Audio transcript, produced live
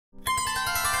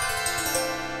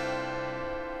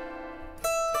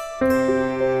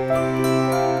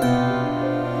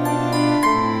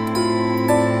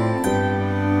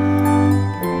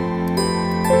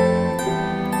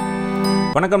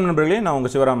வணக்கம் நண்பர்களே, நான் உங்க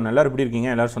சிவராமன். எல்லாரும் எப்படி இருக்கீங்க?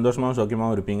 எல்லாரும் சந்தோஷமாவும்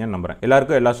சௌக்கியமாவும் இருப்பீங்கன்னு நம்புறேன்.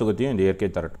 எல்லாருக்கும் எல்லா சுகத்தையும் இந்த இயற்கை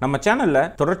தரட்டும். நம்ம சேனல்ல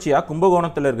தொடர்ச்சியா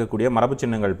கும்பகோணத்துல இருக்கக்கூடிய மரபு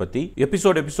சின்னங்கள் பத்தி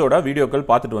எபிசோடா வீடியோக்கள்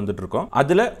பார்த்துட்டு வந்துட்டு இருக்கோம்.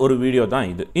 அதுல ஒரு வீடியோ தான்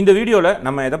இது. இந்த வீடியோல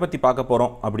நம்ம எதை பத்தி பார்க்க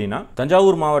போறோம் அப்படின்னா,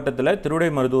 தஞ்சாவூர் மாவட்டத்துல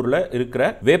திருவிடைமருதூர்ல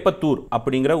இருக்கிற வேப்பத்தூர்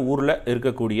அப்படிங்கிற ஊர்ல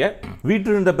இருக்கக்கூடிய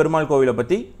வீற்றிருந்த பெருமாள் கோவிலை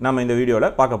பத்தி நம்ம இந்த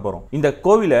வீடியோல பார்க்க போறோம். இந்த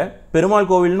கோவிலை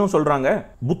பெருமாள் கோவில்னு சொல்றாங்க,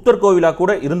 புத்தர் கோவிலா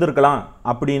கூட இருந்திருக்கலாம்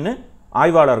அப்படின்னு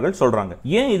ஆய்வாளர்கள் சொல்றாங்க.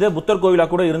 ஏன் இதை புத்தர் கோவிலா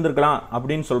கூட இருந்திருக்கலாம்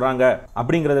அப்படின்னு சொல்றாங்க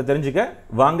அப்படிங்கறத தெரிஞ்சுக்க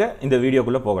வாங்க இந்த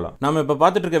வீடியோக்குள்ள போகலாம். நாம இப்ப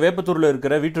பார்த்துட்டு இருக்க வேப்பத்தூர்ல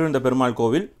இருக்கிற வீற்றிருந்த பெருமாள்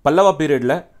கோவில் பல்லவா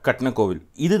பீரியட்ல கட்டின கோவில்.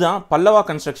 இதுதான் பல்லவா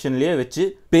கன்ஸ்ட்ரக்ஷன்லயே வச்சு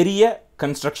பெரிய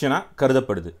கன்ஸ்ட்ரக்ஷனா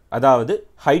கருதப்படுது. அதாவது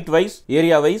ஹைட் வைஸ்,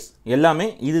 ஏரியா வைஸ் எல்லாமே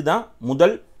இதுதான்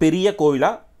முதல் பெரிய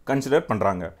கோவிலா கன்சிடர்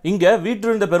பண்றாங்க. இங்க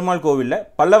வீற்றிருந்த பெருமாள் கோவில்ல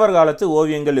பல்லவர் காலத்து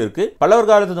ஓவியங்கள் இருக்கு. பல்லவர்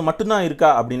காலத்து மட்டும்தான் இருக்கா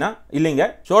அப்படின்னா இல்லைங்க,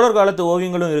 சோழர் காலத்து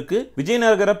ஓவியங்களும் இருக்கு.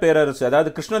 விஜயநகர பேரரசு அதாவது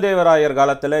கிருஷ்ணதேவராயர்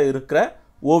காலத்துல இருக்கிற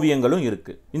ஓவியங்களும்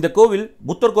இருக்கு. இந்த கோவில்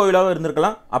புத்தர் கோவிலாக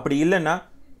இருந்திருக்கலாம், அப்படி இல்லைன்னா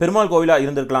பெருமாள் கோவிலா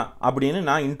இருந்திருக்கலாம் அப்படின்னு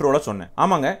நான் இன்ட்ரோல சொன்னேன்.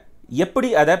 ஆமாங்க,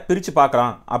 எப்படி அதை பிரிச்சு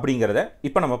பார்க்கலாம் அப்படிங்கிறத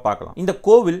இப்ப நம்ம பார்க்கலாம். இந்த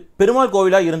கோவில் பெருமாள்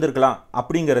கோவிலா இருந்திருக்கலாம்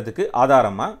அப்படிங்கிறதுக்கு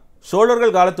ஆதாரமா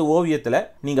சோழர்கள் காலத்து ஓவியத்துல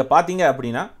நீங்க பாத்தீங்க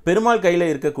அப்படின்னா பெருமாள் கையில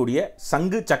இருக்கக்கூடிய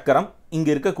சங்கு சக்கரம் இங்க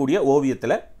இருக்கக்கூடிய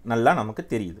ஓவியத்துல நல்லா நமக்கு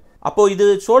தெரியுது. அப்போ இது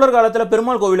சோழர் காலத்துல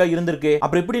பெருமாள் கோவிலா இருந்திருக்கு,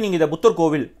 அப்புறம் எப்படி நீங்க இதை புத்தர்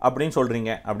கோவில் அப்படின்னு சொல்றீங்க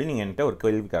அப்படின்னு நீங்க என்கிட்ட ஒரு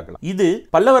கேள்வி கேட்கலாம். இது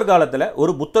பல்லவர் காலத்துல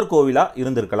ஒரு புத்தர் கோவிலா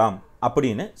இருந்திருக்கலாம்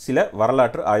அப்படின்னு சில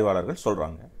வரலாற்று ஆய்வாளர்கள்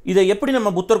சொல்றாங்க. இதை எப்படி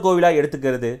நம்ம புத்தர் கோவிலா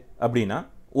எடுத்துக்கிறது அப்படின்னா,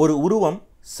 ஒரு உருவம்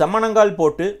சமணங்கால்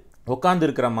போட்டு உட்கார்ந்து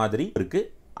இருக்கிற மாதிரி இருக்கு.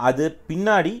 அது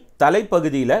பின்னாடி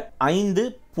தலைப்பகுதியில 5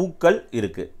 பூக்கள்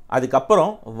இருக்கு.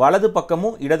 அதுக்கப்புறம் வலது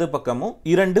பக்கமும் இடது பக்கமும்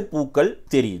 2 பூக்கள்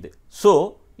தெரியுது. சோ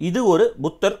இது ஒரு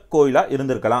புத்தர் கோயிலா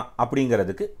இருந்திருக்கலாம்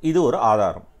அப்படிங்கிறதுக்கு இது ஒரு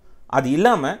ஆதாரம். அது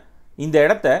இல்லாம இந்த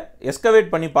இடத்த எஸ்கவேட்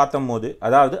பண்ணி பார்த்தோம் போது,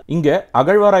 அதாவது இங்க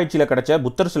அகழ்வாராய்ச்சியில கிடைச்ச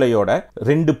புத்தர் சிலையோட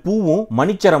 2 பூவும்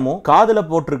மணிச்சரமும் காதுல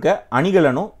போட்டிருக்க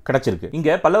அணிகலனும் கிடைச்சிருக்கு. இங்க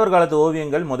பல்லவர் காலத்து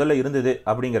ஓவியங்கள் முதல்ல இருந்தது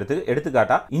அப்படிங்கிறதுக்கு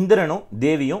எடுத்துக்காட்டா இந்திரனும்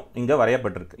தேவியும் இங்க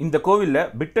வரையப்பட்டிருக்கு. இந்த கோவில்ல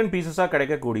பிட் அண்ட் பீசஸா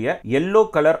கிடைக்கக்கூடிய எல்லோ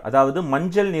கலர் அதாவது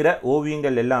மஞ்சள் நிற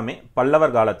ஓவியங்கள் எல்லாமே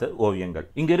பல்லவர் காலத்து ஓவியங்கள்.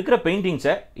 இங்க இருக்கிற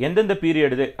பெயிண்டிங்ஸை எந்தெந்த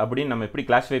பீரியடு அப்படின்னு நம்ம எப்படி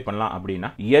கிளாசிஃபை பண்ணலாம்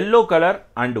அப்படின்னா, எல்லோ கலர்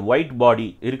அண்ட் ஒயிட் பாடி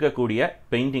இருக்கக்கூடிய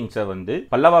பெயிண்டிங்ஸை வந்து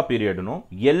பல்லவா period,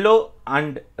 yellow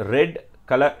and red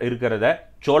colour இருக்கிறத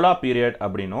chola பீரியட்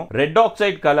அப்படினும், red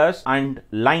oxide colours and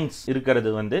lines இருக்கிறது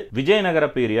வந்து விஜயநகர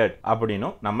பீரியட்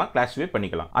அப்படினும் நம்ம கிளாசிஃபை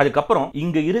பண்ணிக்கலாம். அதுக்கப்புறம்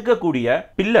இங்க இருக்கக்கூடிய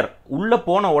பில்லர் உள்ள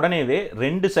போன உடனேவே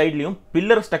 2 சைட்லயும்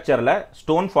பில்லர் ஸ்ட்ரக்சர்ல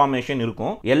ஸ்டோன் ஃபார்மேஷன்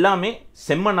இருக்கும். எல்லாமே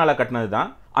செம்மண்ணால கட்டினது தான்.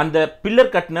 அந்த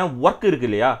பில்லர் கட்டின ஒர்க் இருக்கு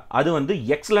இல்லையா, அது வந்து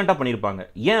எக்ஸலண்டா பண்ணியிருப்பாங்க.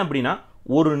 ஏன் அப்படின்னா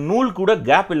ஒரு நூல் கூட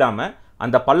கேப் இல்லாம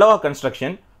அந்த பல்லவா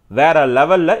கன்ஸ்ட்ரக்ஷன் வேற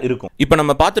லெவல்ல இருக்கும். இப்ப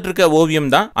நம்ம பார்த்துட்டு இருக்க ஓவியம்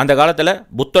தான் அந்த காலத்துல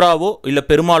புத்தராவோ இல்ல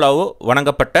பெருமாளாவோ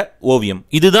வணங்கப்பட்ட ஓவியம்.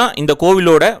 இதுதான் இந்த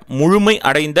கோவிலோட முழுமை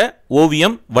அடைந்த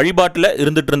ஓவியம் வழிபாட்டுல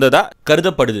இருந்துட்டு இருந்ததா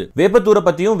கருதப்படுது. வேப்பத்தூரை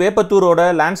பத்தியும் வேப்பத்தூரோட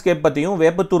லேண்ட்ஸ்கேப் பத்தியும்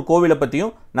வேப்பத்தூர் கோவிலை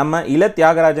பத்தியும் நம்ம இள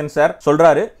தியாகராஜன் சார்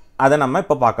சொல்றாரு. அதை நம்ம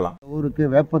இப்ப பார்க்கலாம். ஊருக்கு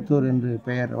வேப்பத்தூர் என்று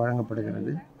பெயர்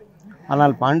வழங்கப்படுகிறது.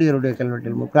 ஆனால் பாண்டியருடைய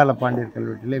கல்வெட்டில், முற்கால பாண்டியர்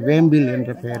கல்வெட்டிலே வேம்பில்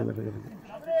என்ற பெயர் வருகிறது.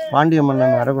 பாண்டிய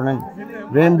மன்னன் வரகுணன்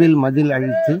வேம்பில் மதில்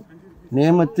அழித்து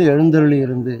நேமத்து எழுந்தருளி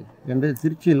இருந்து என்று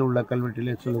திருச்சியில் உள்ள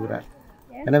கல்வெட்டிலே சொல்லுகிறார்.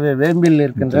 எனவே வேம்பில்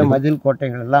இருக்கின்ற மதில்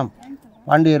கோட்டைகள் எல்லாம்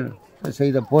பாண்டியர்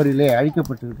செய்த போரிலே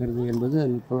அழிக்கப்பட்டிருக்கிறது என்பது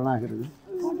புலனாகிறது.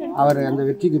 அவர் அந்த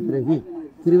வெற்றிக்கு பிறகு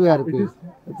திருவையாருக்கு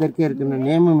தெற்கே இருக்கின்ற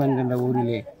நேமம் என்கின்ற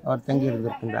ஊரிலே அவர்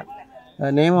தங்கியிருந்திருக்கின்றார்.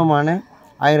 நேமமான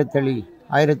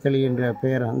ஆயிரத்தளி என்ற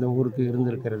பெயர் அந்த ஊருக்கு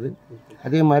இருந்திருக்கிறது.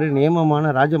 அதே மாதிரி நேமமான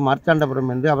ராஜ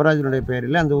மார்த்தாண்டபுரம் என்று அபராஜனுடைய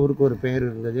பெயரில் அந்த ஊருக்கு ஒரு பெயர்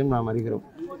இருந்ததையும் நாம் அறிகிறோம்.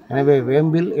 எனவே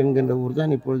வேம்பில் என்கின்ற ஊர்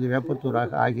தான் இப்பொழுது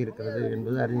வேப்பத்தூராக ஆகியிருக்கிறது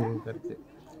என்பது அறிஞரின் கருத்து.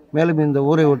 மேலும் இந்த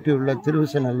ஊரை ஒட்டியுள்ள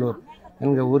திருவிசநல்லூர்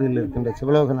என்கிற ஊரில் இருக்கின்ற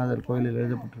சிவலோகநாதர் கோயிலில்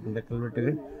எழுதப்பட்டிருக்கின்ற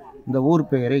கல்வெட்டுகள் இந்த ஊர்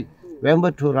பெயரை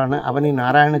வேம்பற்றூரான அவனி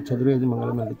நாராயண சதுர்வேதி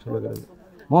மங்கலம் என்று சொல்கிறது.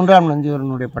 3ஆம்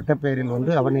நந்தியூரனுடைய பட்டப்பெயரில்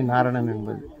ஒன்று அவனி நாராயணன்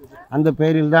என்பது. அந்த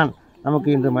பெயரில்தான் நமக்கு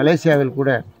இன்று மலேசியாவில்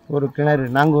கூட ஒரு கிணறு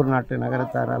நாங்கூர் நாட்டு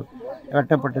நகரத்தாரால்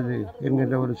வெட்டப்பட்டது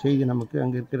என்கின்ற ஒரு செய்தி நமக்கு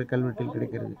அங்கு இருக்கிற கல்வெட்டில்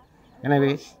கிடைக்கிறது.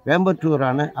 எனவே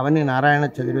வேம்பற்றூரான அவனி நாராயண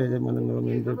சதுர்வேதி மங்கலம்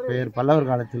என்ற பெயர் பல்லவர்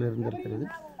காலத்தில் இருந்திருக்கிறது.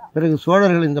 பிறகு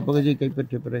சோழர்கள் இந்த பகுதியை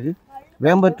கைப்பற்றிய பிறகு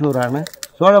வேம்பற்றூரான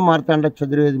சோழ மார்த்தாண்ட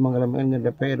சதுர்வேதி மங்கலம்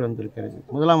என்கின்ற பெயர் வந்திருக்கிறது.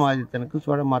 1ஆம் ஆதித்தனுக்கு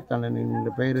சோழ மார்த்தாண்டன்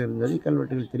என்கின்ற பெயர் இருந்ததை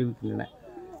கல்வெட்டுகள் தெரிவிக்கின்றன.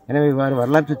 எனவே இவ்வாறு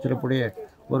வரலாற்று சிறப்புடைய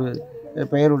ஒரு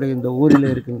பெயருடைய இந்த ஊரில்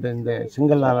இருக்கின்ற இந்த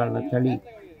செங்கல்லாலான தளி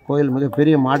கோயில்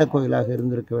மிகப்பெரிய மாடக்கோயிலாக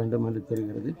இருந்திருக்க வேண்டும் என்று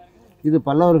தெரிகிறது. இது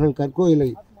பல்லவர்கள் கற்கோயிலை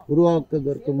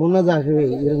உருவாக்குவதற்கு முன்னதாகவே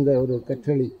இருந்த ஒரு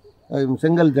கற்றளி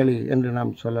செங்கல் தளி என்று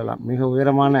நாம் சொல்லலாம். மிக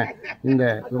உயரமான இந்த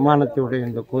விமானத்தையுடைய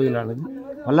இந்த கோயிலானது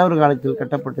பல்லவர் காலத்தில்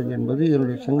கட்டப்பட்டது என்பது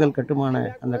இதனுடைய செங்கல் கட்டுமான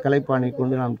அந்த கலைப்பானை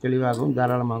கொண்டு நாம் தெளிவாகவும்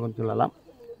தாராளமாகவும் சொல்லலாம்.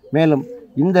 மேலும்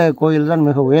இந்த கோயில் தான்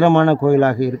மிக உயரமான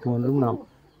கோயிலாக இருக்கும் என்றும் நாம்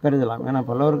கருதலாம். ஏன்னா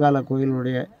பல்லவர் கால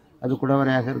கோயிலுடைய அது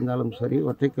குடவரையாக இருந்தாலும் சரி,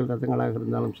 ஒற்றைக்கல் ரதங்களாக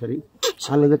இருந்தாலும் சரி,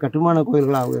 அல்லது கட்டுமான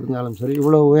கோயில்களாக இருந்தாலும் சரி,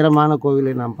 இவ்வளவு உயரமான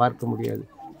கோயிலை நாம் பார்க்க முடியாது.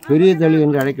 பெரிய தளி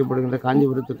என்று அழைக்கப்படுகின்ற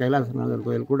காஞ்சிபுரத்து கைலாசநாதர்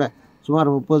கோயில் கூட சுமார்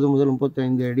 30 முதல்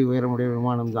 35 அடி உயரமுடைய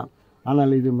விமானம்தான்.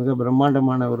 ஆனால் இது மிக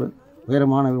பிரம்மாண்டமான ஒரு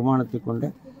உயரமான விமானத்தை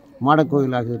கொண்ட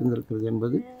மாடக்கோயிலாக இருந்திருக்கிறது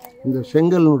என்பது இந்த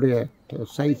செங்கலினுடைய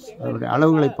சைஸ், அதனுடைய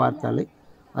அளவுகளை பார்த்தாலே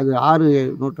அது 6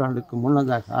 நூற்றாண்டுக்கு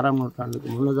முன்னதாக 6ஆம் நூற்றாண்டுக்கு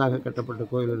முன்னதாக கட்டப்பட்ட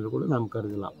கோயில் என்று கூட நாம்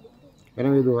கருதலாம்.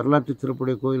 எனவே இது வரலாற்று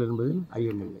சிறப்புடைய கோயில் என்பதில்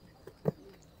ஐயமில்லை.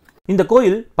 இந்த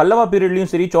கோயில் பல்லவா பீரியட்லயும்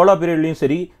சரி, சோழா பீரியட்லயும்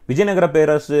சரி, விஜயநகர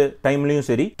பேரரசு டைம்லயும்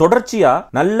சரி தொடர்ச்சியா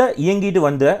நல்ல இயங்கிட்டு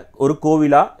வந்த ஒரு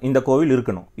கோவிலா இந்த கோவில்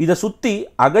இருக்கணும். இதை சுத்தி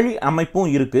அகழி அமைப்பும்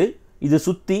இருக்கு. இது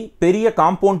சுத்தி பெரிய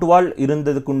காம்பவுண்ட் வால்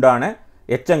இருந்ததுக்குண்டான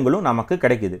எச்சங்களும் நமக்கு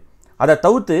கிடைக்குது. அதை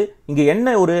தவிர்த்து இங்க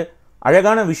என்ன ஒரு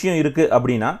அழகான விஷயம் இருக்கு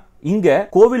அப்படின்னா, இங்க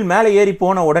கோவில் மேலே ஏறி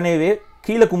போன உடனேவே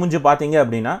கீழே குமிஞ்சு பார்த்தீங்க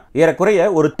அப்படின்னா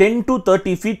ஏறக்குறைய ஒரு 10 to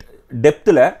 30 feet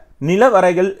டெப்த்தில்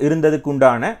நிலவரைகள்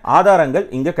இருந்ததுக்குண்டான ஆதாரங்கள்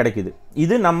இங்க கிடைக்குது.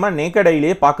 இது நம்ம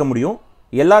நேக்கடையிலேயே பார்க்க முடியும்,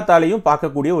 எல்லாத்தாலையும்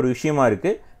பார்க்கக்கூடிய ஒரு விஷயமா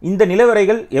இருக்கு. இந்த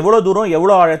நிலவரைகள் எவ்வளவு தூரம்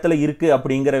எவ்வளவு ஆழத்துல இருக்கு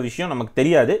அப்படிங்கிற விஷயம் நமக்கு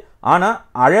தெரியாது. ஆனா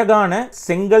அழகான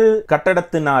செங்கல்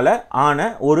கட்டடத்தினால ஆன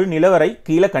ஒரு நிலவரை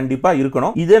கீழே கண்டிப்பா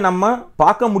இருக்கணும். இதை நம்ம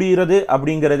பார்க்க முடிகிறது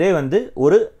அப்படிங்கிறதே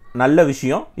ஒரு நல்ல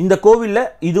விஷயம். இந்த கோவில்ல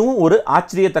இதுவும் ஒரு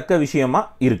ஆச்சரியத்தக்க விஷயமா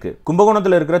இருக்கு.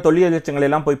 கும்பகோணத்துல இருக்கிற தொல்லியல் எச்சங்களை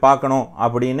எல்லாம் போய் பார்க்கணும்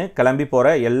அப்படின்னு கிளம்பி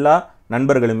போற எல்லா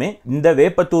நண்பர்களுமே இந்த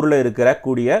வேப்பத்தூர்ல இருக்கிற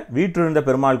கூடிய வீற்றிருந்த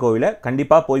பெருமாள் கோவிலை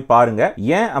கண்டிப்பா போய் பாருங்க.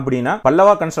 ஏன் அப்படின்னா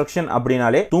பல்லவா கன்ஸ்ட்ரக்ஷன்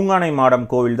அப்படின்னாலே தூங்கானை மாடம்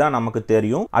கோவில் தான் நமக்கு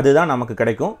தெரியும், அதுதான் நமக்கு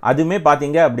கிடைக்கும். அதுமே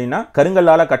பாத்தீங்க அப்படின்னா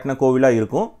கருங்கல்லால கட்டின கோவிலா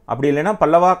இருக்கும். அப்படி இல்லைன்னா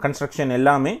பல்லவா கன்ஸ்ட்ரக்ஷன்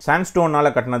எல்லாமே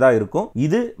சாண்ட்ஸ்டோனால கட்டினதா இருக்கும்.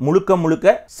 இது முழுக்க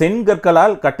முழுக்க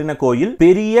செங்கற்களால் கட்டின கோயில்,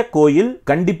 பெரிய கோயில்,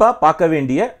 கண்டிப்பா பார்க்க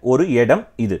வேண்டிய ஒரு இடம்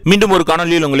இது. மீண்டும் ஒரு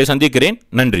காணொலியில் உங்களை சந்திக்கிறேன்.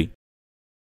 நன்றி.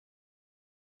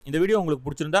 இந்த வீடியோ உங்களுக்கு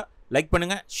பிடிச்சிருந்தா லைக்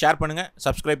பண்ணுங்க, ஷேர் பண்ணுங்க,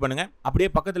 சப்ஸ்கிரைப் பண்ணுங்க. அப்படியே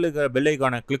பக்கத்தில் இருக்கிற பெல்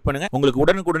ஐகானை கிளிக் பண்ணுங்க. உங்களுக்கு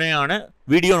உடனுக்குடனேயான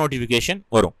வீடியோ நோட்டிஃபிகேஷன்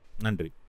வரும். நன்றி.